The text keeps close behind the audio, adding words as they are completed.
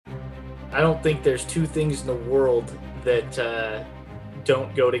I don't think there's two things in the world that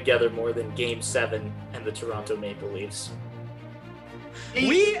don't go together more than Game 7 and the Toronto Maple Leafs.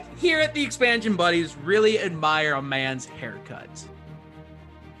 We here at the Expansion Buddies really admire a man's haircut.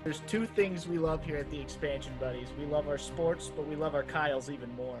 There's two things we love here at the Expansion Buddies. We love our sports, but we love our Kyles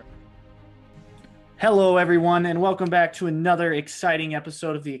even more. Hello, everyone, and welcome back to another exciting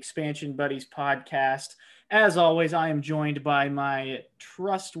episode of the Expansion Buddies podcast. As always, I am joined by my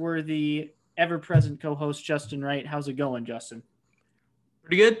trustworthy, ever-present co-host, Justin Wright. How's it going, Justin?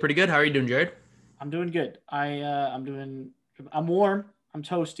 Pretty good. How are you doing, Jared? I'm doing good. I'm warm. I'm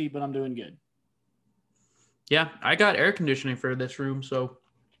toasty, but I'm doing good. Yeah, I got air conditioning for this room, so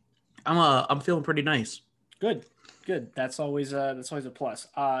I'm feeling pretty nice. Good. That's always a plus.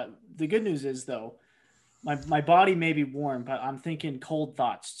 The good news is though, my body may be warm, but I'm thinking cold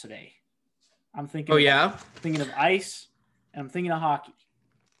thoughts today. I'm thinking. Thinking of ice, and I'm thinking of hockey.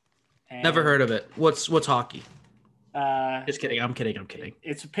 And, never heard of it. What's hockey? Just kidding. I'm kidding.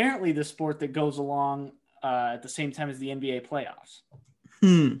 It's apparently the sport that goes along at the same time as the NBA playoffs.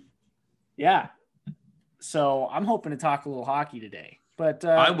 Yeah. So I'm hoping to talk a little hockey today. But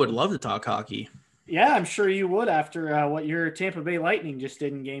I would love to talk hockey. Yeah, I'm sure you would after what your Tampa Bay Lightning just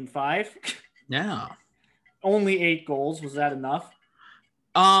did in Game 5. Yeah. Only 8 goals. Was that enough?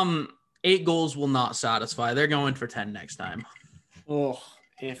 8 goals will not satisfy. They're going for 10 next time. Oh,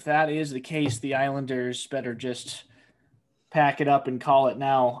 if that is the case, the Islanders better just pack it up and call it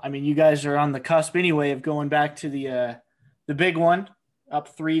now. I mean, you guys are on the cusp anyway of going back to the big one,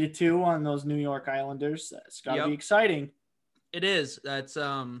 up 3-2 on those New York Islanders. That's got to be exciting. It is. That's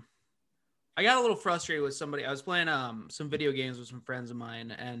I got a little frustrated with somebody. I was playing some video games with some friends of mine,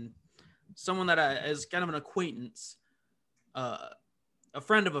 and someone that is kind of an acquaintance, a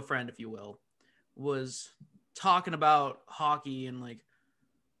friend of a friend, if you will, was talking about hockey and like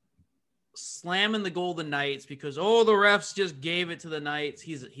slamming the Golden Knights because the refs just gave it to the Knights.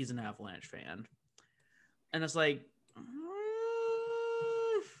 He's an Avalanche fan, and it's like,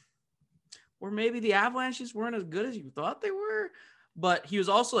 or maybe the Avalanches weren't as good as you thought they were. But he was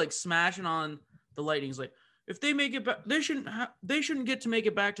also like smashing on the Lightning. He's like, if they make it back, they shouldn't get to make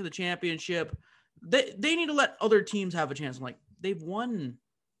it back to the championship. They need to let other teams have a chance. I'm like, they've won.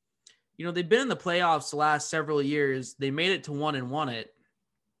 You know, they've been in the playoffs the last several years. They made it to 1 and won it.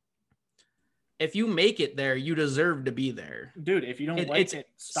 If you make it there, you deserve to be there. Dude, if you don't like it,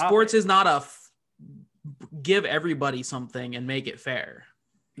 stop sports it. is not give everybody something and make it fair.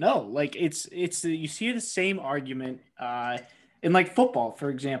 No, like it's you see the same argument in like football, for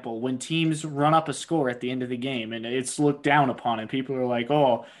example, when teams run up a score at the end of the game and it's looked down upon and people are like,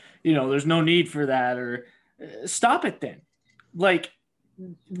 oh, you know, there's no need for that, or stop it then. Like,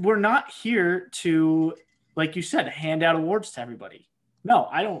 we're not here to, like you said, hand out awards to everybody. No,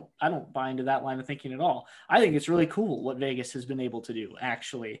 I don't buy into that line of thinking at all. I think it's really cool what Vegas has been able to do,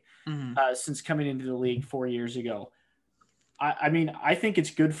 actually, since coming into the league 4 years ago. I mean, I think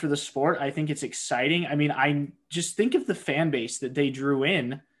it's good for the sport. I think it's exciting. I mean, I just think of the fan base that they drew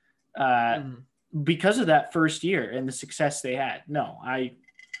in because of that first year and the success they had. No.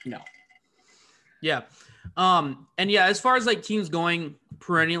 Yeah. And yeah, as far as like teams going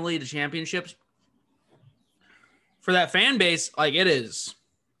perennially to championships, for that fan base, like, it is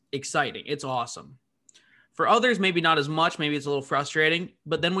exciting. It's awesome. For others, maybe not as much. Maybe it's a little frustrating.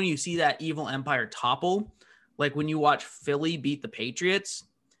 But then when you see that evil empire topple, like when you watch Philly beat the Patriots,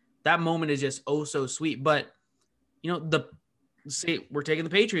 that moment is just so sweet. But, you know, say we're taking the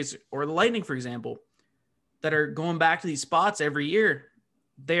Patriots or the Lightning, for example, that are going back to these spots every year.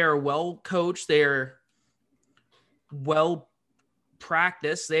 They are well coached. They are well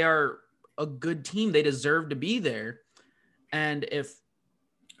practiced. They are a good team. They deserve to be there. And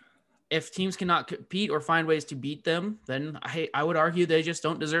if teams cannot compete or find ways to beat them, then I would argue they just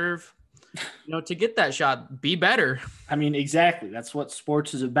don't deserve, you know, to get that shot. Be better. I mean, exactly. That's what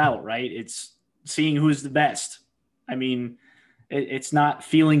sports is about, right? It's seeing who's the best. I mean, it's not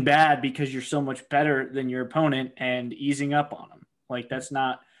feeling bad because you're so much better than your opponent and easing up on them. Like, that's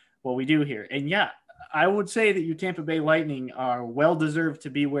not what we do here. And yeah, I would say that you Tampa Bay Lightning are well deserved to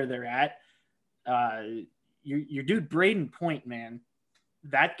be where they're at. Your dude Braden Point, man,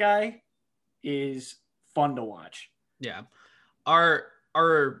 that guy is fun to watch. Yeah,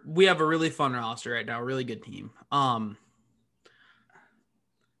 we have a really fun roster right now, a really good team. But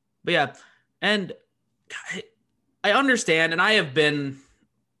yeah, and I understand, and I have been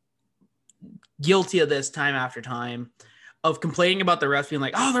guilty of this time after time of complaining about the refs being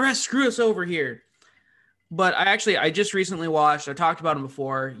like, oh, the refs screw us over here. But I just recently watched, I talked about him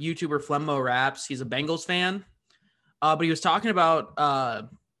before, YouTuber Flemmo Raps. He's a Bengals fan. But he was talking about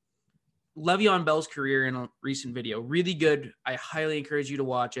Le'Veon Bell's career in a recent video. Really good. I highly encourage you to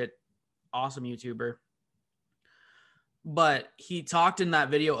watch it. Awesome YouTuber. But he talked in that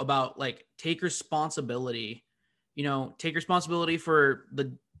video about like take responsibility, take responsibility for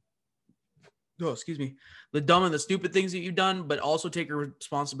the dumb and the stupid things that you've done, but also take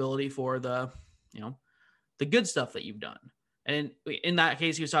responsibility for the good stuff that you've done. And in that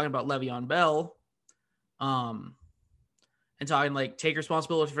case, he was talking about Le'Veon Bell, and talking like take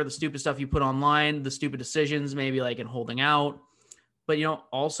responsibility for the stupid stuff you put online, the stupid decisions, maybe like in holding out, but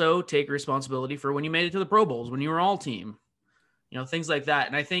also take responsibility for when you made it to the Pro Bowls, when you were all team, things like that.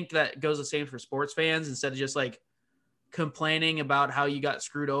 And I think that goes the same for sports fans. Instead of just like complaining about how you got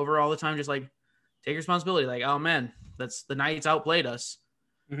screwed over all the time, just like take responsibility. Like, oh man, that's the Knights outplayed us,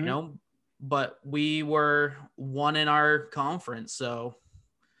 but we were one in our conference. So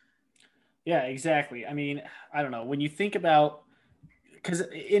yeah, exactly. I mean, I don't know. When you think about, because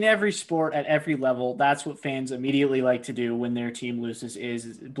in every sport at every level, that's what fans immediately like to do when their team loses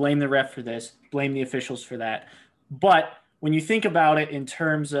is blame the ref for this, blame the officials for that. But when you think about it in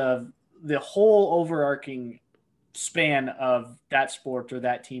terms of the whole overarching span of that sport or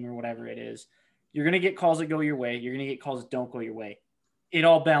that team or whatever it is, you're going to get calls that go your way. You're going to get calls that don't go your way. It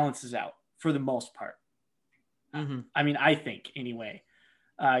all balances out for the most part. I mean, I think anyway.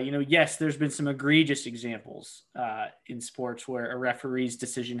 Yes, there's been some egregious examples in sports where a referee's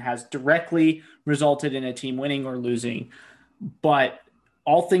decision has directly resulted in a team winning or losing. But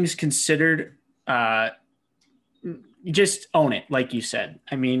all things considered, you just own it, like you said.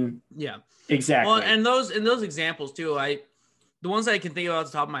 I mean, yeah, exactly. Well, and those examples too, the ones that I can think of off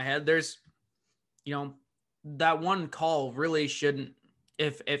the top of my head, there's, that one call really shouldn't.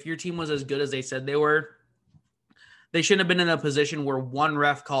 If your team was as good as they said they were, they shouldn't have been in a position where one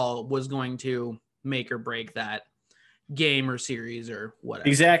ref call was going to make or break that game or series or whatever.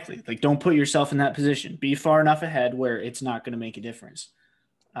 Exactly. Like, don't put yourself in that position. Be far enough ahead where it's not going to make a difference.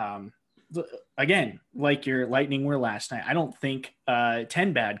 Again, like your Lightning were last night, I don't think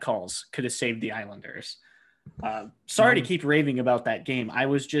 10 bad calls could have saved the Islanders. Sorry to keep raving about that game. I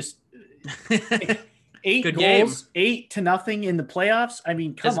was just 8 Good goals, game. 8-0 in the playoffs. I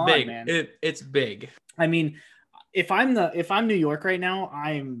mean, come on, big. man. It's big. I mean, if I'm New York right now,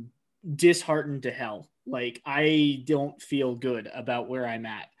 I'm disheartened to hell. Like, I don't feel good about where I'm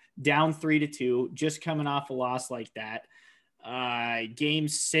at. Down 3-2, just coming off a loss like that. Game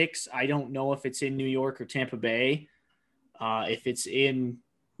 6, I don't know if it's in New York or Tampa Bay. If it's in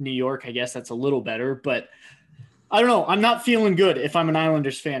New York, I guess that's a little better, but I don't know. I'm not feeling good if I'm an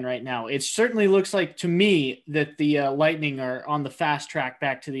Islanders fan right now. It certainly looks like to me that the Lightning are on the fast track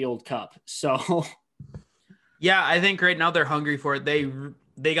back to the old cup. So yeah, I think right now they're hungry for it.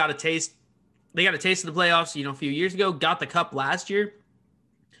 They got a taste. They got a taste of the playoffs, a few years ago, got the cup last year,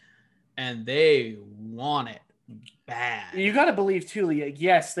 and they want it bad. You got to believe too, Leah.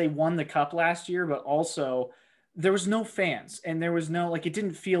 Yes, they won the cup last year, but also there was no fans and there was no, it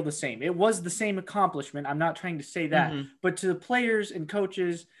didn't feel the same. It was the same accomplishment. I'm not trying to say that, but to the players and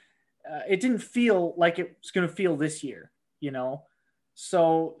coaches, it didn't feel like it was going to feel this year,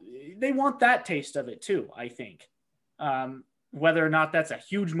 So they want that taste of it too, I think. Whether or not that's a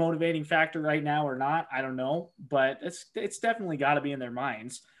huge motivating factor right now or not, I don't know, but it's definitely got to be in their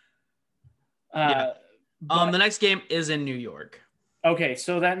minds. The next game is in New York. Okay,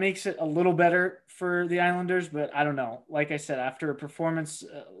 so that makes it a little better for the Islanders, but I don't know. Like I said, after a performance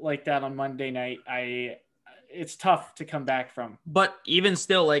like that on Monday night, it's tough to come back from. But even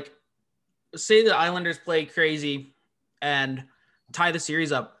still, say the Islanders play crazy and tie the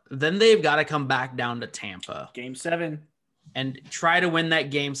series up, then they've got to come back down to Tampa. Game 7. And try to win that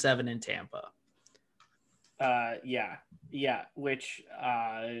Game 7 in Tampa. Yeah. Which,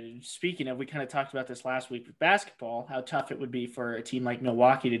 speaking of, we kind of talked about this last week with basketball, how tough it would be for a team like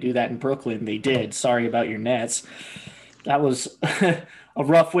Milwaukee to do that in Brooklyn. They did. Sorry about your Nets. That was a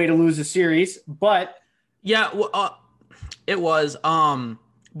rough way to lose a series, but yeah, it was.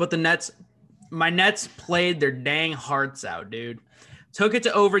 But my Nets played their dang hearts out, dude. Took it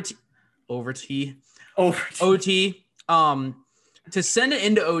to OT. To send it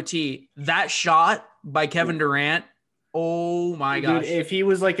into OT, that shot by Kevin Durant, oh my gosh. Dude, if he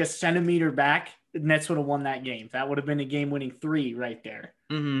was like a centimeter back, the Nets would have won that game. That would have been a game-winning 3 right there.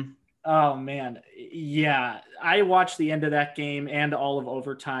 Oh, man. Yeah, I watched the end of that game and all of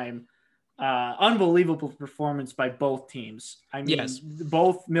overtime. Unbelievable performance by both teams. I mean, yes.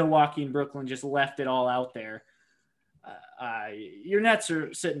 Both Milwaukee and Brooklyn just left it all out there. Your Nets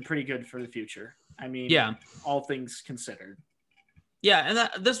are sitting pretty good for the future. I mean, yeah, all things considered. Yeah,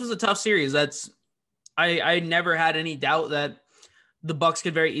 and this was a tough series. I never had any doubt that the Bucks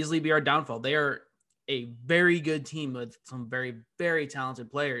could very easily be our downfall. They are a very good team with some very, very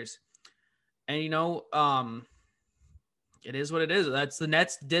talented players. And, it is what it is. That's the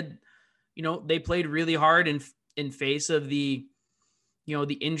Nets did, they played really hard in face of the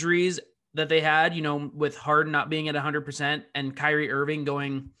injuries that they had, with Harden not being at 100% and Kyrie Irving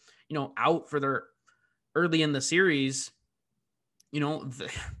going, out for their early in the series.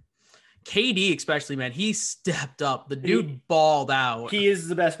 KD especially, man, he stepped up. The dude balled out. He is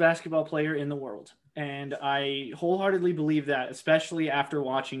the best basketball player in the world. And I wholeheartedly believe that, especially after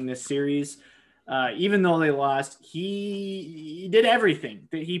watching this series. Even though they lost, he did everything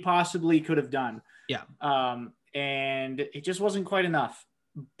that he possibly could have done. Yeah. And it just wasn't quite enough.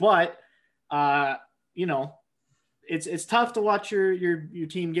 But, it's tough to watch your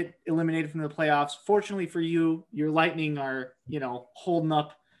team get eliminated from the playoffs. Fortunately for you, your Lightning are, holding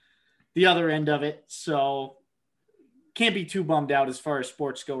up the other end of it. So can't be too bummed out as far as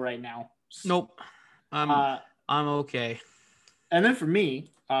sports go right now. Nope. I'm okay. And then for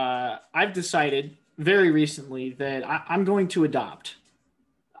me, I've decided very recently that I'm going to adopt.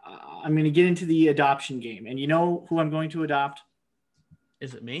 I'm going to get into the adoption game. And you know who I'm going to adopt?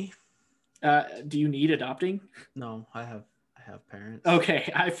 Is it me? Do you need adopting? No, I have parents.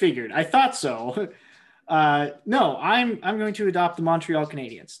 Okay, I figured. I thought so. No, I'm going to adopt the Montreal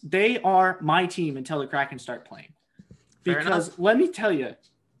Canadiens. They are my team until the Kraken start playing. Because let me tell you,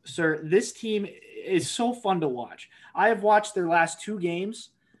 sir, this team is so fun to watch. I have watched their last 2 games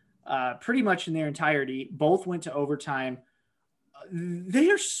pretty much in their entirety. Both went to overtime.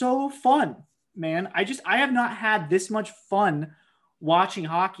 They are so fun, man. I have not had this much fun watching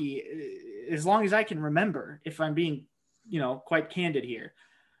hockey as long as I can remember, if I'm being, quite candid here.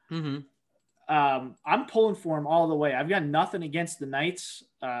 Mm-hmm. I'm pulling for them all the way. I've got nothing against the Knights,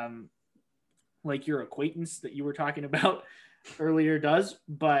 like your acquaintance that you were talking about earlier does,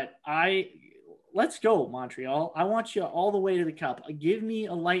 but let's go, Montreal. I want you all the way to the cup. Give me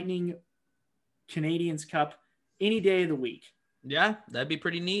a Lightning Canadiens Cup any day of the week. Yeah, that'd be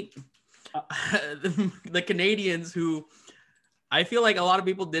pretty neat. The Canadiens, who I feel like a lot of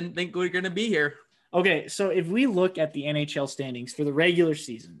people didn't think were going to be here. Okay, so if we look at the NHL standings for the regular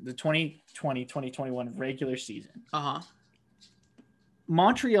season, the 2020-2021 regular season,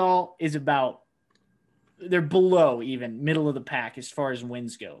 Montreal is they're below even middle of the pack as far as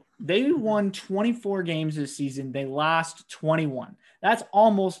wins go. They won 24 games this season. They lost 21. That's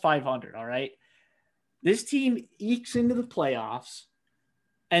almost 500, all right? This team ekes into the playoffs.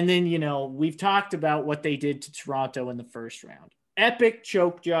 And then, we've talked about what they did to Toronto in the first round. Epic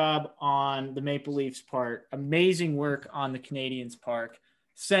choke job on the Maple Leafs part. Amazing work on the Canadiens' part.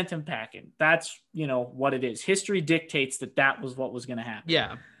 Sent them packing. That's, what it is. History dictates that was what was going to happen.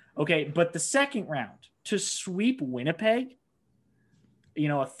 Yeah. Okay, but the second round, to sweep Winnipeg, a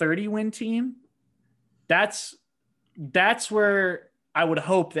 30-win team, that's where I would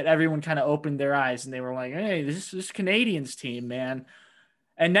hope that everyone kind of opened their eyes and they were like, hey, this Canadiens team, man.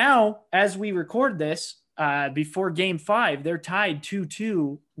 And now, as we record this, before Game 5, they're tied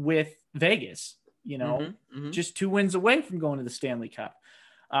 2-2 with Vegas, just 2 wins away from going to the Stanley Cup.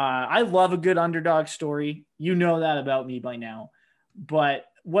 I love a good underdog story. You know that about me by now. But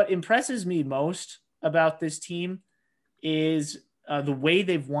what impresses me most about this team is the way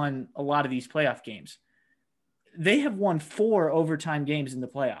they've won a lot of these playoff games. They have won 4 overtime games in the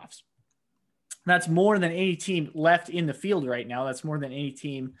playoffs. That's more than any team left in the field right now. That's more than any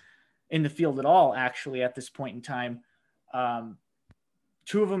team in the field at all, actually, at this point in time.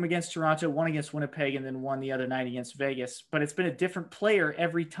 2 of them against Toronto, 1 against Winnipeg, and then 1 the other night against Vegas. But it's been a different player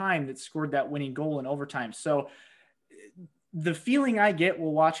every time that scored that winning goal in overtime. So the feeling I get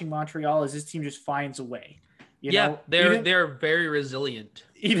while watching Montreal is this team just finds a way. They're very resilient.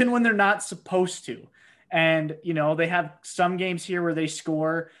 Even when they're not supposed to. And, they have some games here where they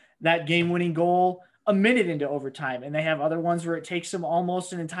score that game-winning goal a minute into overtime, and they have other ones where it takes them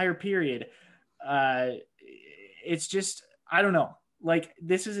almost an entire period. It's just, I don't know. Like,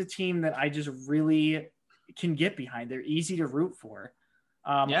 this is a team that I just really can get behind. They're easy to root for.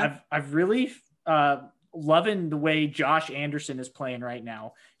 I've really loving the way Josh Anderson is playing right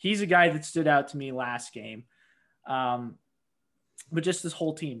now. He's a guy that stood out to me last game. But just this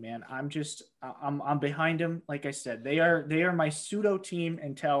whole team, man, I'm behind him. Like I said, they are my pseudo team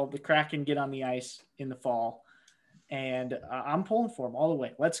until the Kraken get on the ice in the fall. And I'm pulling for them all the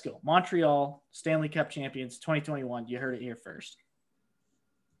way. Let's go. Montreal, Stanley Cup champions, 2021. You heard it here first.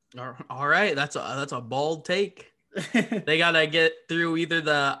 All right. That's a bold take. They got to get through either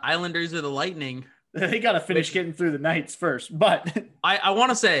the Islanders or the Lightning. They got to finish getting through the Knights first. But I want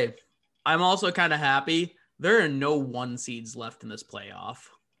to say I'm also kind of happy there are no 1 seeds left in this playoff.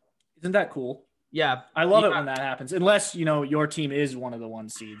 Isn't that cool? Yeah. I love it when that happens. Unless, your team is one of the 1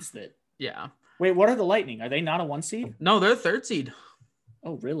 seeds that. Yeah. Wait, what are the Lightning? Are they not a 1 seed? No, they're 3rd seed.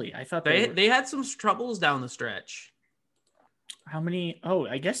 Oh, really? I thought they had some troubles down the stretch. How many? Oh,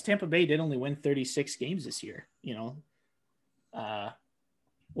 I guess Tampa Bay did only win 36 games this year.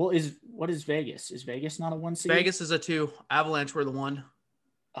 What is Vegas? Is Vegas not a 1 seed? Vegas is a 2. Avalanche were the 1.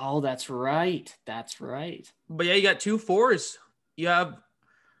 Oh, that's right. That's right. But yeah, you got 2 4s. You have,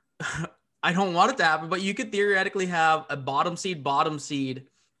 I don't want it to happen, but you could theoretically have a bottom seed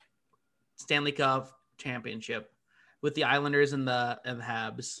Stanley Cup championship with the Islanders and the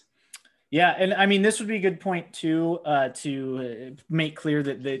Habs. Yeah, and I mean, this would be a good point too, to make clear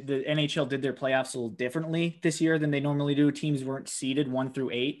that the NHL did their playoffs a little differently this year than they normally do. Teams weren't seeded 1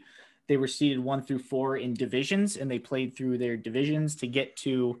 through 8. They were seeded 1 through 4 in divisions, and they played through their divisions to get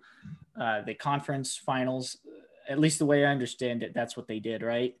to the conference finals. At least the way I understand it, that's what they did,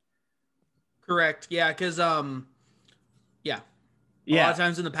 right? Correct. Yeah, because a lot of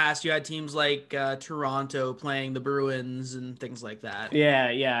times in the past, you had teams like Toronto playing the Bruins and things like that.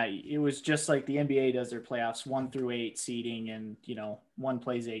 Yeah. It was just like the NBA does their playoffs 1 through 8 seeding, and 1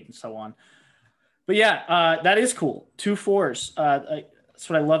 plays 8 and so on. But yeah, that is cool. 2 4s. That's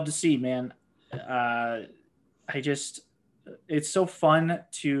what I love to see, man. It's so fun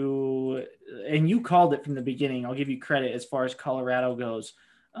to, and you called it from the beginning. I'll give you credit as far as Colorado goes,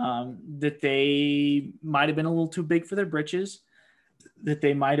 that they might have been a little too big for their britches, that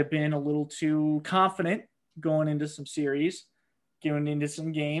they might have been a little too confident going into some series, going into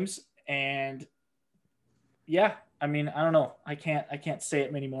some games. And yeah, I mean, I don't know. I can't say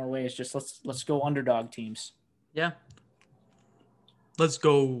it many more ways. Just let's go underdog teams. Yeah. Let's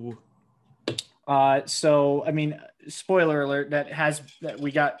go. So, I mean, spoiler alert, that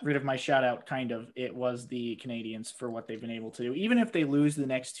we got rid of my shout out. Kind of, it was the Canadiens for what they've been able to do. Even if they lose the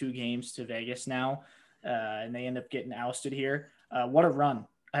next 2 games to Vegas now, and they end up getting ousted here, what a run.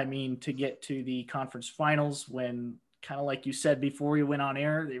 I mean, to get to the conference finals when, kind of like you said before we went on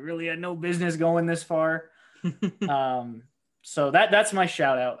air, they really had no business going this far. So that's my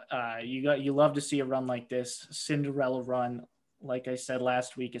shout out. You love to see a run like this, Cinderella run. Like I said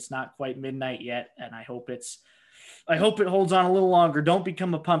last week, it's not quite midnight yet, and I hope it holds on a little longer. Don't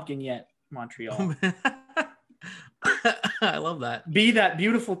become a pumpkin yet, Montreal. I love that. Be that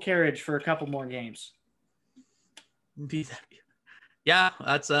beautiful carriage for a couple more games. Be that. Yeah,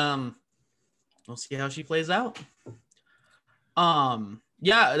 that's we'll see how she plays out.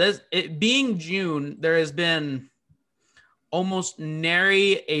 Yeah, it being June, there has been almost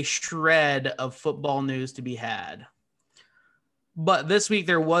nary a shred of football news to be had. But this week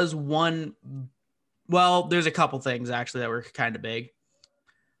there was one. Well, there's a couple things actually that were kind of big.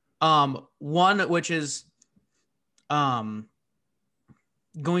 One which is going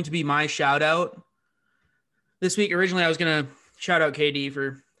to be my shout out this week. Originally, I was gonna shout out KD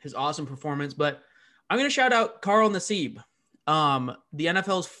for his awesome performance, but I'm gonna shout out Carl Nassib, the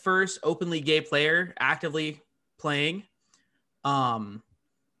NFL's first openly gay player actively playing. I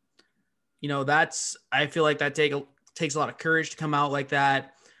feel like that takes a lot of courage to come out like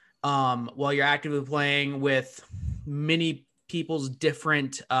that while you're actively playing with many people's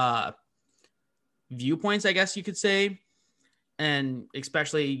different viewpoints, I guess you could say. And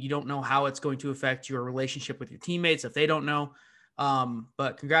especially you don't know how it's going to affect your relationship with your teammates if they don't know.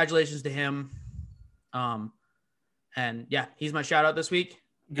 But congratulations to him. And yeah, he's my shout out this week.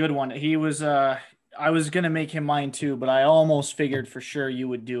 Good one. He was, I was going to make him mine too, but I almost figured for sure you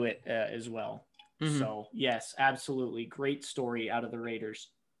would do it as well. Mm-hmm. So yes, absolutely. Great story out of the Raiders.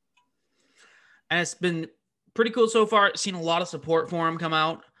 And it's been pretty cool so far. Seen a lot of support for him come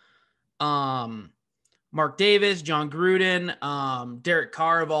out. Mark Davis, John Gruden, Derek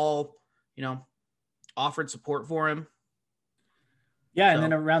Carr have all, offered support for him. Yeah, and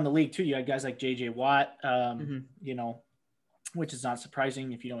then around the league too, you had guys like J.J. Watt, which is not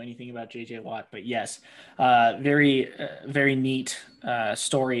surprising if you know anything about J.J. Watt. But yes, very, very neat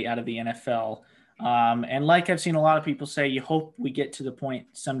story out of the NFL. And like I've seen a lot of people say, you hope we get to the point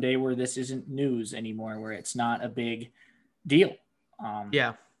someday where this isn't news anymore, where it's not a big deal.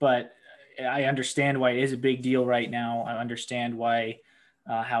 But I understand why it is a big deal right now. I understand why,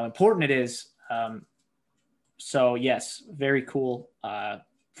 how important it is. So yes, very cool.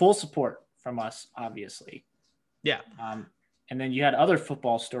 Full support from us, obviously. Yeah. And then you had other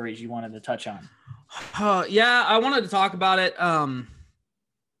football stories you wanted to touch on. Yeah, I wanted to talk about it.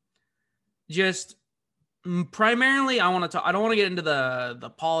 Just primarily, I don't want to get into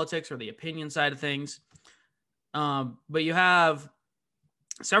the politics or the opinion side of things. But you have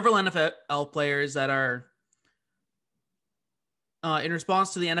several NFL players that are in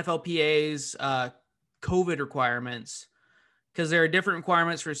response to the NFLPA's COVID requirements, because there are different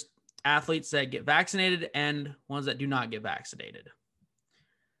requirements for athletes that get vaccinated and ones that do not get vaccinated.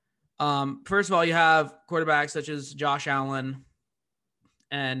 First of all, you have quarterbacks such as Josh Allen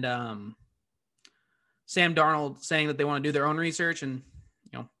and Sam Darnold saying that they want to do their own research, and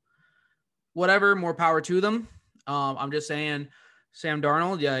whatever, more power to them. I'm just saying, Sam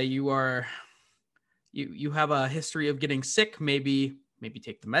Darnold, yeah, you have a history of getting sick. Maybe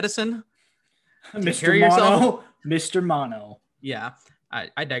take the medicine. Take care of yourself. Mr. Mono. Yeah,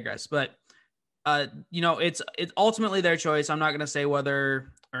 I digress, but it's ultimately their choice. I'm not going to say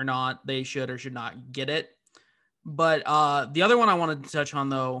whether or not they should or should not get it. But the other one I wanted to touch on,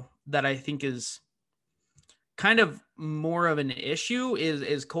 though, that I think is kind of more of an issue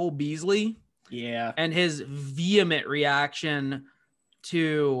is Cole Beasley. Yeah. And his vehement reaction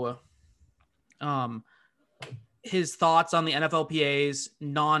to his thoughts on the NFLPA's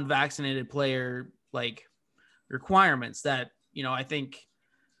non-vaccinated player requirements that, I think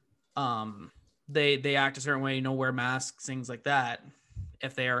they act a certain way, wear masks, things like that,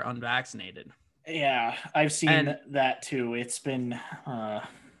 if they are unvaccinated. Yeah, I've seen that too. It's been,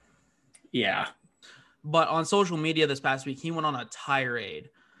 yeah. But on social media this past week, he went on a tirade.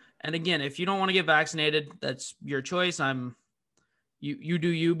 And again, if you don't want to get vaccinated, that's your choice. You do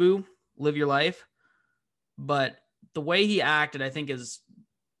you, boo. Live your life. But the way he acted, I think, is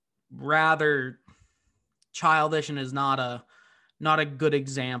rather childish and is not a good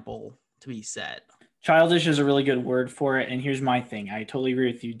example to be set. Childish is a really good word for it. And here's my thing. I totally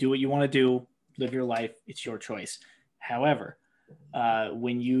agree with you. Do what you want to do. Live your life. It's your choice. However,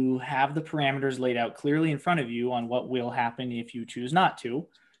 when you have the parameters laid out clearly in front of you on what will happen if you choose not to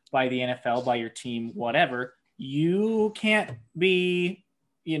by the NFL, by your team, whatever, you can't be,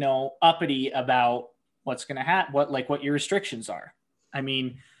 uppity about what's going to happen, what your restrictions are. I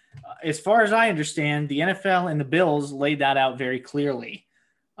mean, as far as I understand, the NFL and the Bills laid that out very clearly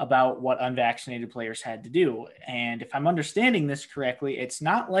about what unvaccinated players had to do. And if I'm understanding this correctly, it's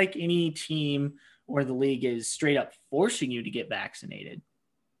not like any team or the league is straight up forcing you to get vaccinated.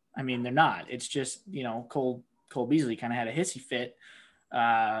 I mean, they're not. It's just, Cole Beasley kind of had a hissy fit,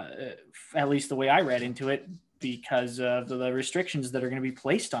 at least the way I read into it, because of the restrictions that are going to be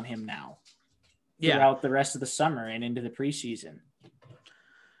placed on him now throughout the rest of the summer and into the preseason.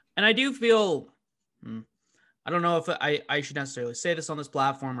 And I do feel, I don't know if I should necessarily say this on this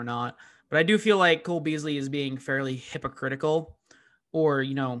platform or not, but I do feel like Cole Beasley is being fairly hypocritical or,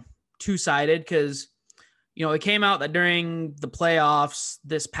 two-sided, because, it came out that during the playoffs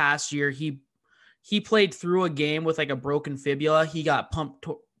this past year, he played through a game with a broken fibula. He got pumped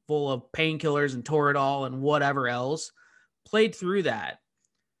full of painkillers and Toradol and whatever else, played through that,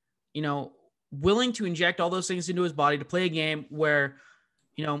 willing to inject all those things into his body to play a game where,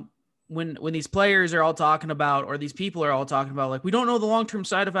 when these players are all talking about, or these people are all talking about, we don't know the long-term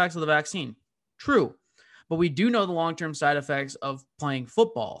side effects of the vaccine. True. But we do know the long-term side effects of playing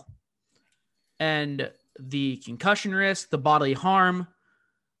football and the concussion risk, the bodily harm.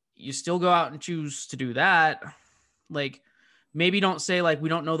 You still go out and choose to do that. Maybe don't say we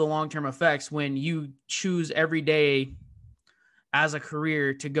don't know the long-term effects when you choose every day as a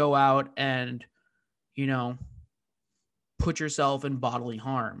career to go out and, put yourself in bodily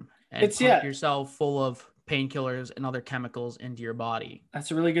harm and pump yourself full of painkillers and other chemicals into your body.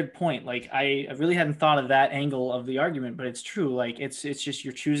 That's a really good point. I really hadn't thought of that angle of the argument, but it's true. It's just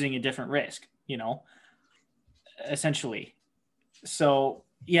you're choosing a different risk, essentially. So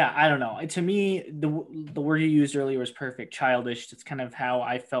yeah, I don't know. To me, the word you used earlier was perfect. Childish. That's kind of how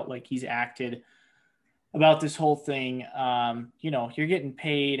I felt like he's acted about this whole thing. You're getting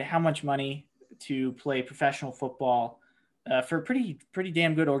paid how much money to play professional football for a pretty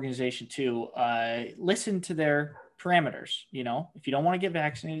damn good organization too. Listen to their parameters. If you don't want to get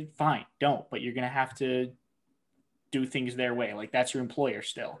vaccinated, fine, don't. But you're going to have to do things their way. That's your employer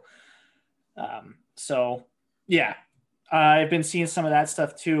still. So yeah. I've been seeing some of that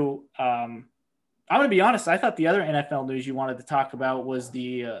stuff too. I'm going to be honest. I thought the other NFL news you wanted to talk about was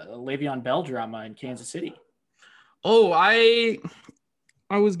the Le'Veon Bell drama in Kansas City. Oh, I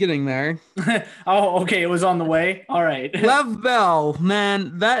was getting there. Oh, okay. It was on the way. All right. Lev Bell,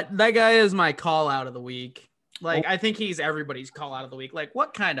 man, that guy is my call out of the week. I think he's everybody's call out of the week.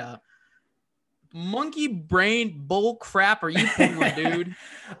 What kind of monkey brain bull crap are you pulling, dude?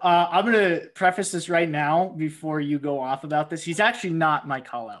 I'm going to preface this right now before you go off about this. He's actually not my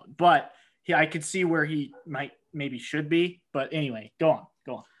call out, but I could see where he maybe should be. But anyway, go on.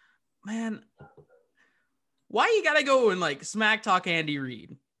 Man, why you got to go and smack talk Andy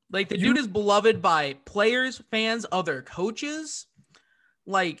Reid? The dude is beloved by players, fans, other coaches.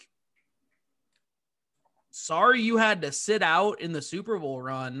 like, sorry you had to sit out in the Super Bowl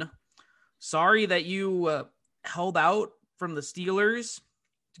run. Sorry that you held out from the Steelers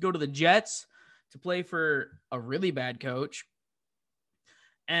to go to the Jets to play for a really bad coach.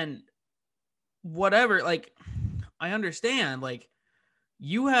 And whatever, like, I understand, like,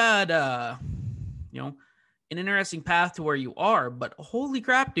 you had, an interesting path to where you are, but holy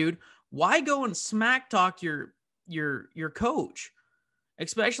crap, dude, why go and smack talk your coach?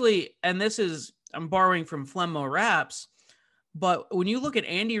 Especially, and this is, I'm borrowing from Flemmo Raps, but when you look at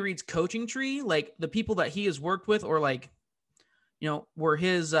Andy Reid's coaching tree, like the people that he has worked with, or like, were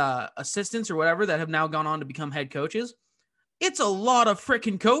his assistants or whatever that have now gone on to become head coaches, it's a lot of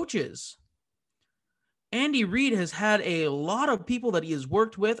freaking coaches. Andy Reid has had a lot of people that he has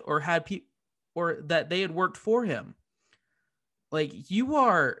worked with or or that they had worked for him. Like, you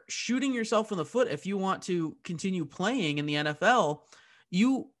are shooting yourself in the foot if you want to continue playing in the NFL.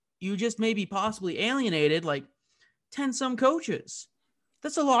 You just maybe possibly alienated like 10 some coaches.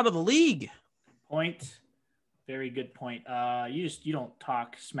 That's a lot of the league. Point. Very good point. You don't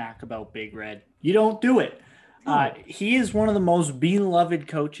talk smack about Big Red. You don't do it. He is one of the most beloved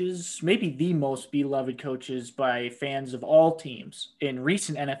coaches, maybe the most beloved coaches by fans of all teams in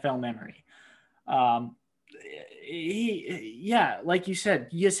recent NFL memory. Like you said,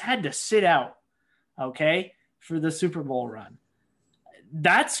 he just had to sit out, okay, for the Super Bowl run.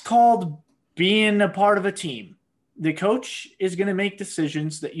 That's called being a part of a team. The coach is going to make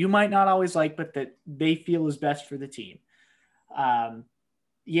decisions that you might not always like, but that they feel is best for the team.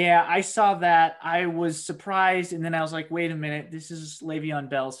 Yeah, I saw that. I was surprised, and then I was like, wait a minute, this is Le'Veon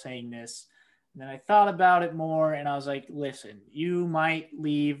Bell saying this. And then I thought about it more, and I was like, listen, you might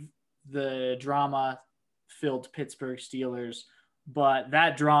leave the drama-filled Pittsburgh Steelers, but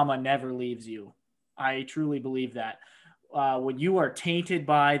that drama never leaves you. I truly believe that. When you are tainted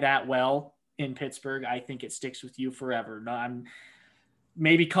by that well in Pittsburgh, I think it sticks with you forever. No, I'm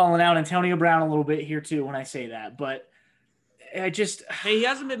maybe calling out Antonio Brown a little bit here too when I say that, but hey, he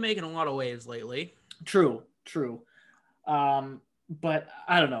hasn't been making a lot of waves lately. True. But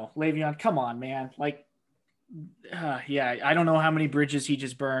I don't know, Le'Veon, come on, man. Like, I don't know how many bridges he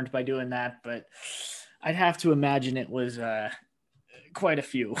just burned by doing that, but I'd have to imagine it was quite a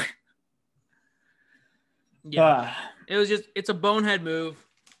few. Yeah, it's a bonehead move.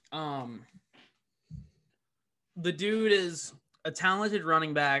 The dude is a talented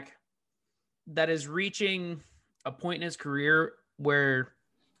running back that is reaching a point in his career where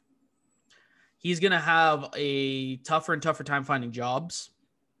he's going to have a tougher and tougher time finding jobs,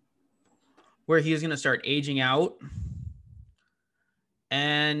 where he's going to start aging out.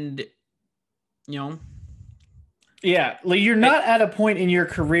 And, yeah, you're not at a point in your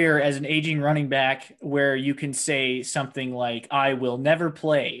career as an aging running back where you can say something like, I will never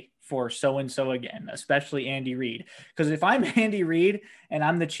play for so-and-so again, especially Andy Reid. Because if I'm Andy Reid and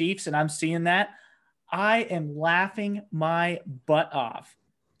I'm the Chiefs and I'm seeing that, I am laughing my butt off.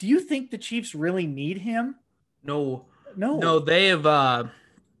 Do you think the Chiefs really need him? No, they've done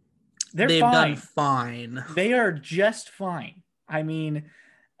fine. They are just fine. I mean,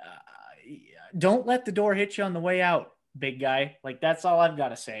 don't let the door hit you on the way out, big guy. Like, that's all I've got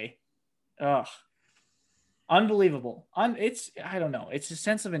to say. Ugh. Unbelievable. I don't know. It's a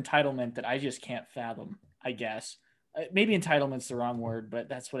sense of entitlement that I just can't fathom, I guess. Maybe entitlement's the wrong word, but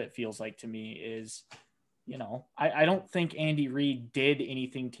that's what it feels like to me is, I don't think Andy Reid did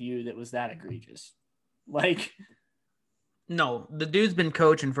anything to you that was that egregious. Like, no, the dude's been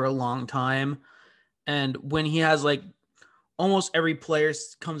coaching for a long time. And when he has like almost every player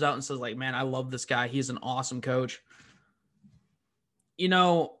comes out and says like, man, I love this guy. He's an awesome coach. I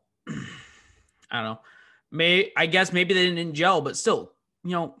don't know. I guess maybe they didn't gel, but still,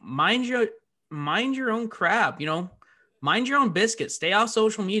 mind your own crap, mind your own biscuit, stay off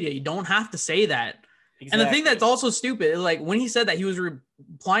social media. You don't have to say that. Exactly. And the thing that's also stupid is like when he said that, he was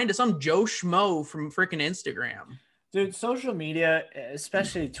replying to some Joe Schmo from freaking Instagram. Dude, social media,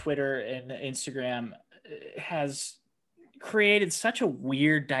 especially Twitter and Instagram, has created such a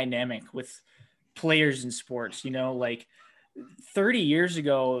weird dynamic with players in sports, like 30 years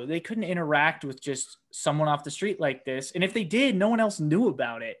ago, they couldn't interact with just someone off the street like this. And if they did, no one else knew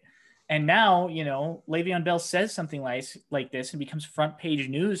about it. And now, Le'Veon Bell says something like this and becomes front page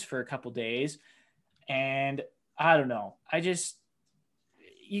news for a couple days. And I don't know.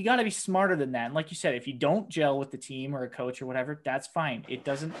 You got to be smarter than that. And like you said, if you don't gel with the team or a coach or whatever, that's fine. It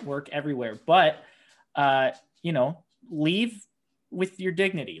doesn't work everywhere. But, leave with your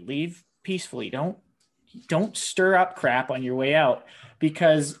dignity. Leave peacefully. Don't don't stir up crap on your way out,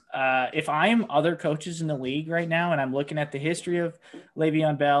 because if I'm other coaches in the league right now and I'm looking at the history of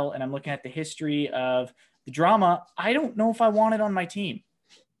Le'Veon Bell and I'm looking at the history of the drama, I don't know if I want it on my team.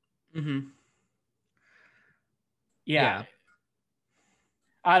 Mm-hmm. Yeah.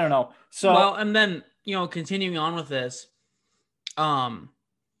 I don't know. So, well, and then, continuing on with this,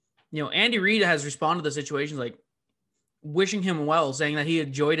 Andy Reid has responded to situations like wishing him well, saying that he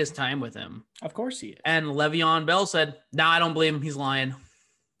enjoyed his time with him. Of course he is. And Le'Veon Bell said, "Nah, I don't believe him. He's lying."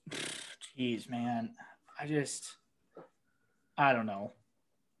 Jeez, man. I don't know.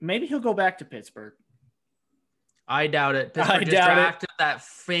 Maybe he'll go back to Pittsburgh. I doubt it. Pittsburgh just drafted that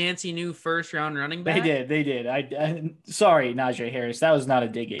fancy new first-round running back. They did. I sorry, Najee Harris. That was not a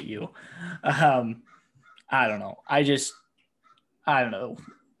dig at you. I don't know. I don't know.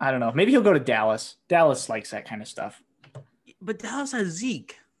 I don't know. Maybe he'll go to Dallas. Dallas likes that kind of stuff. But Dallas has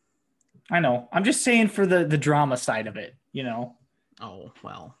Zeke. I know. I'm just saying for the drama side of it, Oh,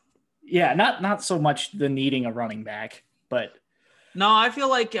 well. Yeah, not so much the needing a running back, but. No, I feel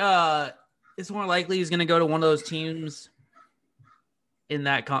like it's more likely he's going to go to one of those teams in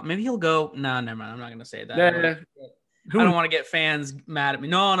that maybe he'll go. No, never mind. I'm not going to say that. I don't want to get fans mad at me.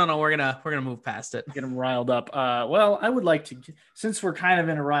 No. We're gonna move past it. Get them riled up. Well, I would like to, since we're kind of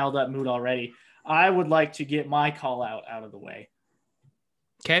in a riled up mood already, I would like to get my call out of the way.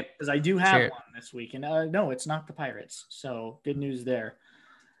 Okay. Because I do have one this week, and no, it's not the Pirates. So good news there.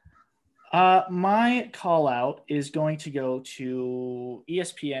 My call out is going to go to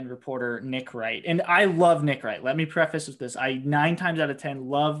ESPN reporter Nick Wright. And I love Nick Wright. Let me preface with this. I 9 times out of 10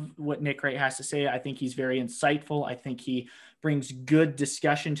 love what Nick Wright has to say. I think he's very insightful. I think he brings good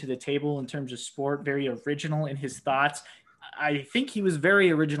discussion to the table in terms of sport, very original in his thoughts. I think he was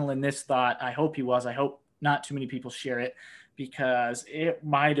very original in this thought. I hope he was. I hope not too many people share it, because it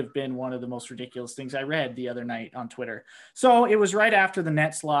might have been one of the most ridiculous things I read the other night on Twitter. So it was right after the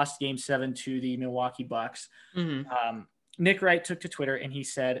Nets lost Game 7 to the Milwaukee Bucks. Mm-hmm. Nick Wright took to Twitter and he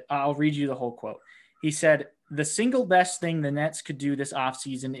said, I'll read you the whole quote. He said, "The single best thing the Nets could do this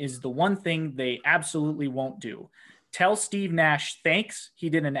offseason is the one thing they absolutely won't do. Tell Steve Nash thanks. He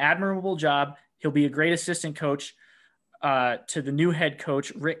did an admirable job. He'll be a great assistant coach to the new head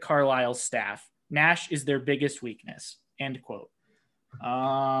coach, Rick Carlisle's staff. Nash is their biggest weakness." End quote.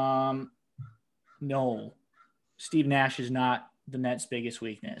 No, Steve Nash is not the Nets' biggest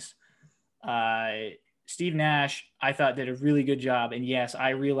weakness. Steve Nash, I thought, did a really good job. And yes, I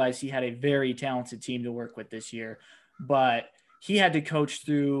realized he had a very talented team to work with this year, but he had to coach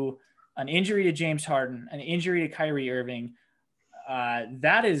through an injury to James Harden, an injury to Kyrie Irving.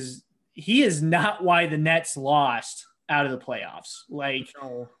 He is not why the Nets lost out of the playoffs.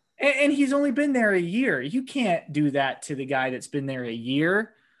 No. And he's only been there a year. You can't do that to the guy that's been there a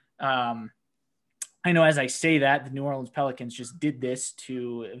year. I know as I say that, the New Orleans Pelicans just did this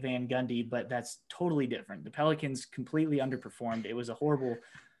to Van Gundy, but that's totally different. The Pelicans completely underperformed. It was a horrible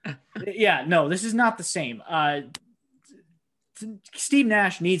 – yeah, no, this is not the same. Steve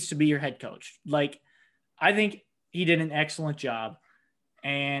Nash needs to be your head coach. I think he did an excellent job.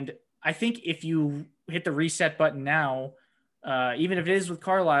 And I think if you hit the reset button now – even if it is with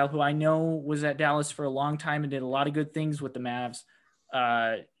Carlisle, who I know was at Dallas for a long time and did a lot of good things with the Mavs.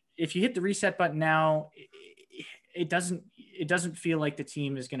 If you hit the reset button now, it doesn't feel like the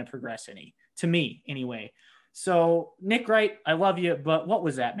team is going to progress any, to me anyway. So Nick Wright, I love you, but what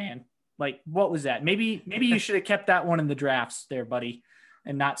was that, man? What was that? Maybe you should have kept that one in the drafts there, buddy,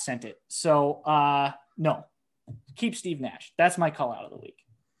 and not sent it. So no, keep Steve Nash. That's my call out of the week.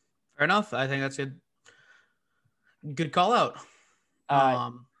 Fair enough. I think that's good. Good call out.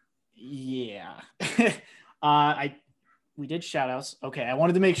 Yeah. We did shout outs. Okay. I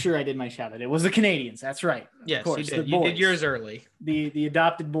wanted to make sure I did my shout out. It was the Canadiens. That's right. Yes, of course, you did. You did yours early. The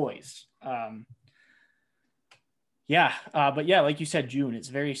adopted boys. Yeah. But yeah, like you said, June, it's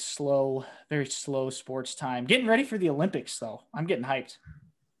very slow sports time. Getting ready for the Olympics though. I'm getting hyped.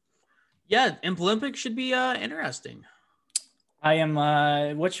 Yeah. Olympics should be interesting. I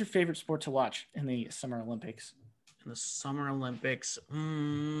am. What's your favorite sport to watch in the Summer Olympics? In the Summer Olympics. I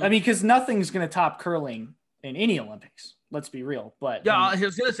mean, because nothing's going to top curling in any Olympics. Let's be real. But yeah, I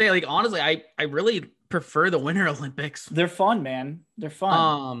was going to say, honestly, I really prefer the Winter Olympics. They're fun, man. They're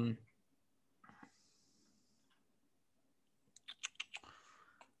fun.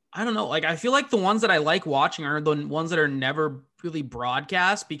 I don't know. I feel like the ones that I like watching are the ones that are never really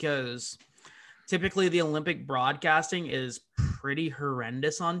broadcast, because typically the Olympic broadcasting is pretty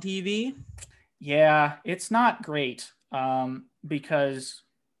horrendous on TV. Yeah, it's not great because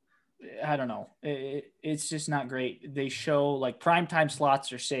I don't know. It's just not great. They show primetime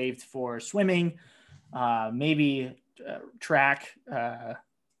slots are saved for swimming, maybe track,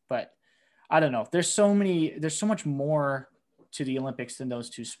 but I don't know. There's so much more to the Olympics than those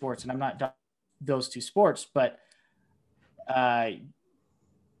two sports, and I'm not done those two sports, but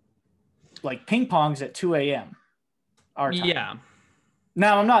like ping pong's at 2 a.m. our time. Yeah.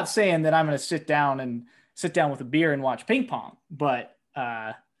 Now I'm not saying that I'm going to sit down with a beer and watch ping pong, but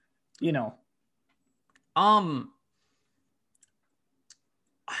you know, man,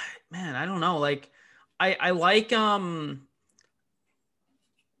 I don't know. Like, I like the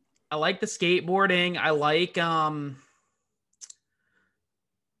skateboarding. I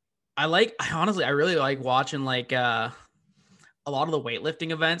really like watching like a lot of the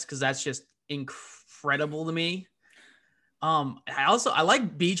weightlifting events because that's just incredible to me. I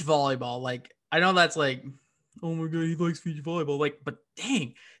like beach volleyball. Like, I know that's like, oh my God, he likes beach volleyball. Like, but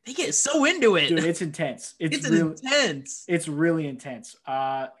dang, they get so into it. Dude, it's intense. It's intense. It's really intense.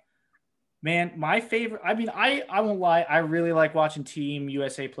 Man, my favorite, I mean, I won't lie. I really like watching Team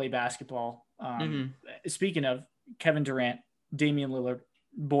USA play basketball. Speaking of Kevin Durant, Damian Lillard,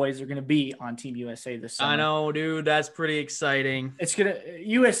 boys are going to be on Team USA this summer. I know, dude. That's pretty exciting.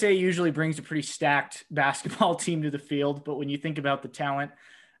 USA usually brings a pretty stacked basketball team to the field, but when you think about the talent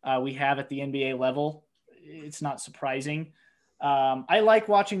we have at the NBA level, it's not surprising. I like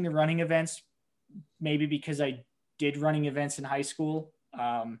watching the running events, maybe because I did running events in high school.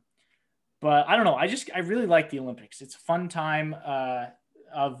 But I don't know. I really like the Olympics. It's a fun time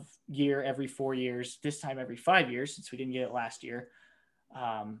of year every 4 years, this time every 5 years since we didn't get it last year.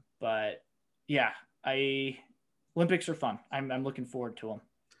 But yeah, Olympics are fun. I'm looking forward to them.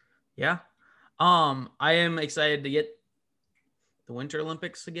 Yeah. I am excited to get the Winter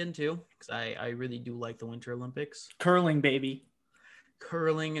Olympics again too, because I really do like the Winter Olympics. Curling, baby.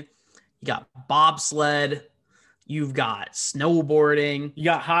 Curling. You got bobsled. You've got snowboarding. You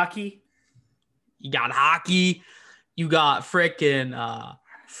got hockey. You got frickin'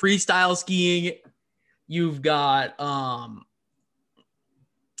 freestyle skiing. You've got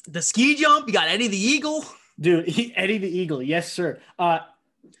the ski jump. You got Eddie the Eagle. Dude, Eddie the Eagle. Yes, sir.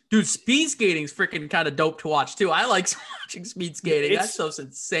 Dude, speed skating's freaking kind of dope to watch too. I like watching speed skating. That's so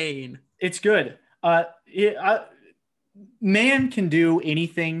insane. It's good. Man can do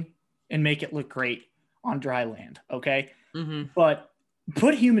anything and make it look great on dry land, okay? Mm-hmm. But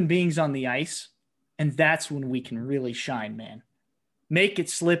put human beings on the ice, and that's when we can really shine, man. Make it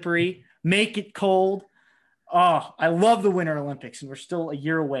slippery, make it cold. Oh, I love the Winter Olympics, and we're still a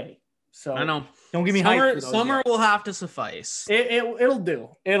year away. So I know. Don't give me hype for those Summer yet. will have to suffice. It'll do.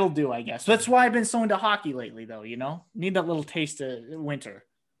 It'll do, I guess. That's why I've been so into hockey lately, though, you know? Need that little taste of winter.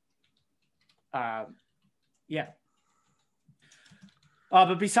 Yeah.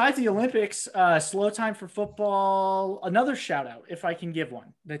 But besides the Olympics, slow time for football, another shout out, if I can give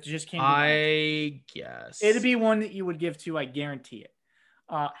one that just came to mind. I guess. It'd be one that you would give to, I guarantee it.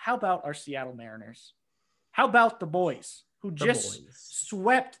 How about our Seattle Mariners? How about the boys who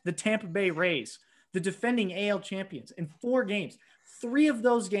swept the Tampa Bay Rays, the defending AL champions, in 4 games? 3 of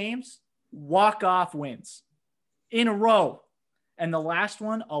those games, walk-off wins in a row. And the last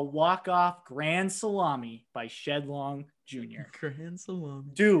one, a walk-off grand salami by Shedlong Jr. Grand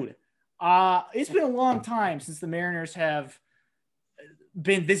salami. Dude, it's been a long time since the Mariners have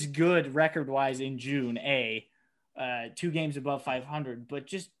been this good record-wise in June, 2 games above 500, but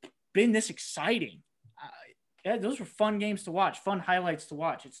just been this exciting. Yeah, those were fun games to watch, fun highlights to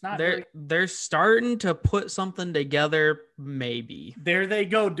watch. It's not they're starting to put something together, maybe. There they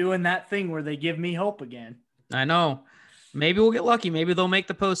go, doing that thing where they give me hope again. I know. Maybe we'll get lucky. Maybe they'll make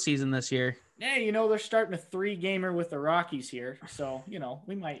the postseason this year. Yeah, they're starting a 3-gamer with the Rockies here. So,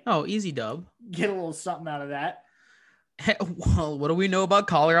 we might easy dub. Get a little something out of that. Well, what do we know about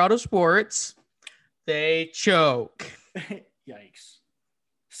Colorado sports? They choke. Yikes.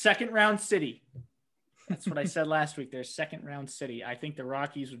 Second round city. That's what I said last week. They're second round city. I think the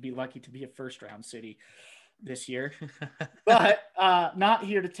Rockies would be lucky to be a first round city this year. But not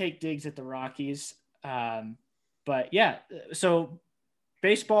here to take digs at the Rockies. But yeah, so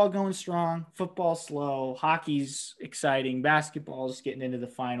baseball going strong, football slow, hockey's exciting, basketball's getting into the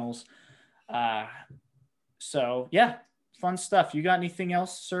finals. So yeah, fun stuff. You got anything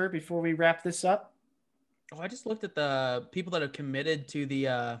else, sir, before we wrap this up? Oh, I just looked at the people that have committed to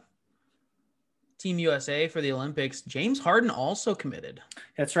the Team USA for the Olympics. James Harden also committed.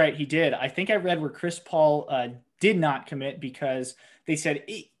 That's right, he did. I think I read where Chris Paul did not commit because they said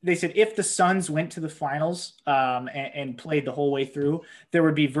if the Suns went to the finals and played the whole way through, there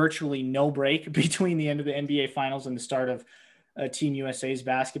would be virtually no break between the end of the NBA finals and the start of Team USA's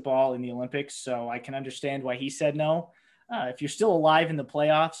basketball in the Olympics. So I can understand why he said no. If you're still alive in the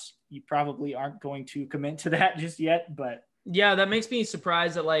playoffs, you probably aren't going to commit to that just yet. But yeah, that makes me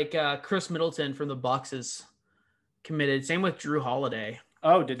surprised that like Chris Middleton from the Bucks is committed. Same with Drew Holiday.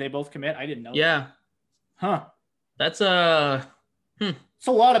 oh, did they both commit? I didn't know. Yeah, Huh. that's It's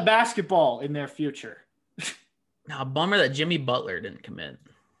a lot of basketball in their future. a bummer that Jimmy Butler didn't commit.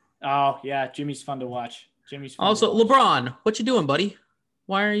 Oh yeah, Jimmy's fun to watch. Also, LeBron, what you doing, buddy?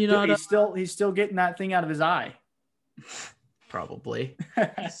 Why are you not? He's still getting that thing out of his eye. Probably.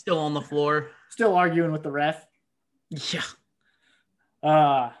 He's still on the floor. Still arguing with the ref. Yeah.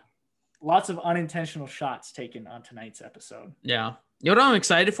 Lots of unintentional shots taken on tonight's episode. Yeah. You know what I'm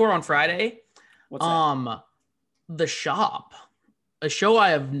excited for on Friday? What's that? The Shop, a show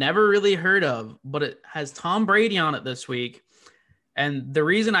I have never really heard of, but it has Tom Brady on it this week. And the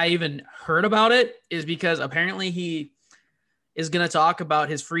reason I even heard about it is because apparently he is going to talk about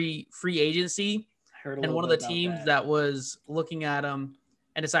his free agency. And one of the teams that was looking at him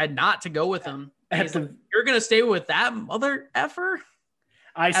and decided not to go with him. Like, you're going to stay with that mother effer?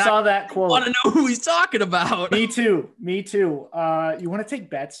 I saw that quote. I want to know who he's talking about. Me too. You want to take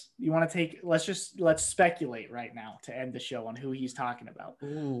bets? Let's speculate right now to end the show on who he's talking about.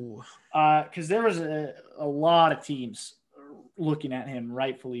 Ooh. Because there was a lot of teams looking at him,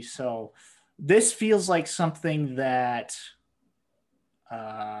 rightfully so. This feels like something that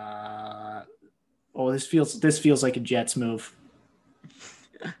this feels like a Jets move.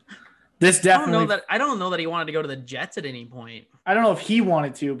 This definitely. I don't know that he wanted to go to the Jets at any point. I don't know if he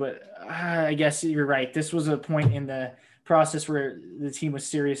wanted to, but I guess you're right. This was a point in the process where the team was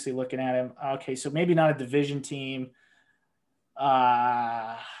seriously looking at him. Okay, so maybe not a division team.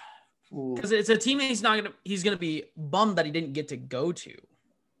 Because it's a team that he's gonna be bummed that he didn't get to go to.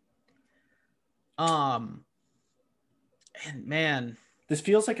 And man, this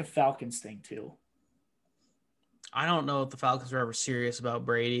feels like a Falcons thing too. I don't know if the Falcons were ever serious about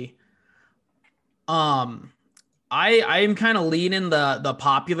Brady. I'm kind of leaning the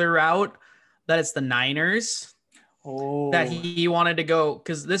popular route that it's the Niners. That he wanted to go,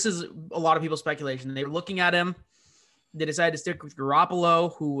 because this is a lot of people's speculation. They were looking at him. They decided to stick with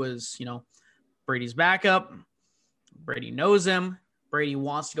Garoppolo, who was, Brady's backup. Brady knows him. Brady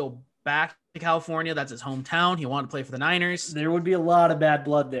wants to go back to California. That's his hometown. He wanted to play for the Niners. There would be a lot of bad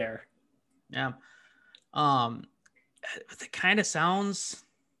blood there. Yeah. It kind of sounds,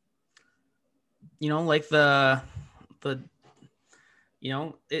 like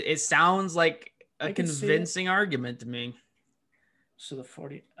it sounds like a convincing argument to me. So the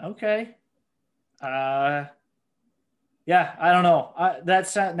 40. Okay. Yeah, I don't know.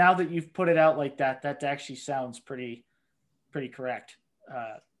 That's now that you've put it out like that, that actually sounds pretty correct.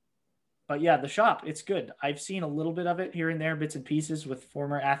 But yeah, the Shop, it's good. I've seen a little bit of it here and there, bits and pieces with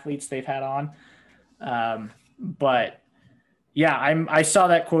former athletes they've had on. But yeah, I saw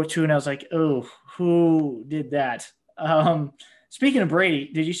that quote too, and I was like, oh, who did that? Speaking of Brady,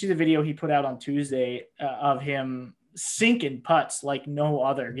 did you see the video he put out on Tuesday of him sinking putts like no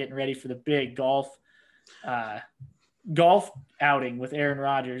other, getting ready for the big golf outing with Aaron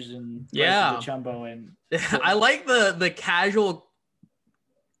Rodgers and Chumbo? And I like the casual,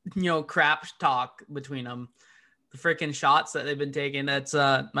 crap talk between them. The freaking shots that they've been taking. That's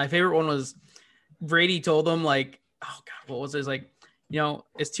my favorite one was Brady told them, like, oh God, what was it? It's like,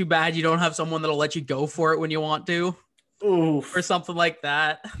 it's too bad you don't have someone that'll let you go for it when you want to. Oof. Or something like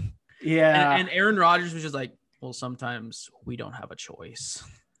that. Yeah. And Aaron Rodgers was just like, well, sometimes we don't have a choice.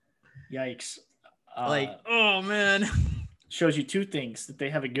 Yikes. Oh man. Shows you two things: that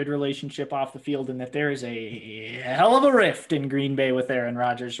they have a good relationship off the field and that there is a hell of a rift in Green Bay with Aaron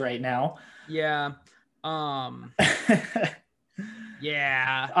Rodgers right now. Yeah.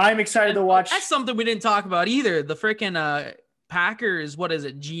 Yeah. I'm excited to watch. That's something we didn't talk about either. The freaking Packers, what is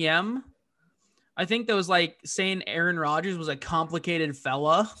it, GM? I think that was like saying Aaron Rodgers was a complicated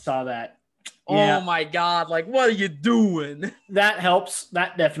fella. Saw that. Yeah. Oh my God. Like, what are you doing? That helps.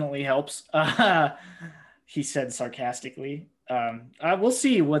 That definitely helps. He said sarcastically. We'll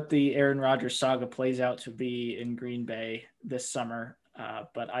see what the Aaron Rodgers saga plays out to be in Green Bay this summer.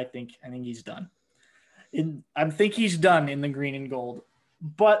 But I think he's done. I think he's done in the green and gold.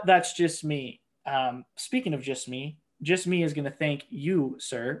 But that's just me. Speaking of just me is going to thank you,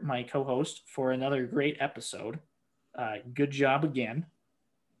 sir, my co-host, for another great episode. Good job again.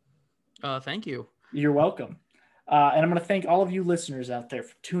 Thank you. You're welcome. And I'm going to thank all of you listeners out there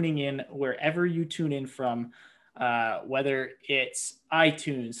for tuning in wherever you tune in from, whether it's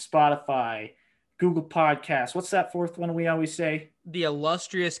iTunes, Spotify, Google Podcasts. What's that fourth one we always say? The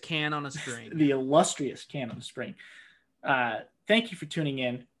illustrious can on a string. The illustrious can on a string. Thank you for tuning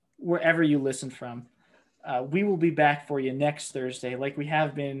in wherever you listen from. We will be back for you next Thursday, like we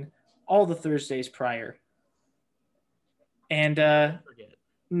have been all the Thursdays prior. And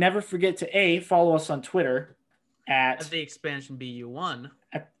never forget to follow us on Twitter at the Expansion BU1.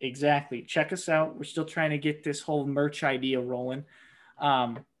 Exactly. Check us out. We're still trying to get this whole merch idea rolling.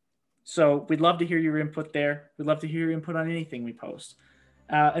 So we'd love to hear your input there. We'd love to hear your input on anything we post.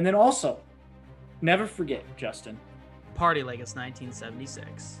 And then also, never forget, Justin. Party like it's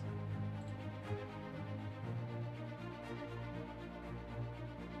 1976.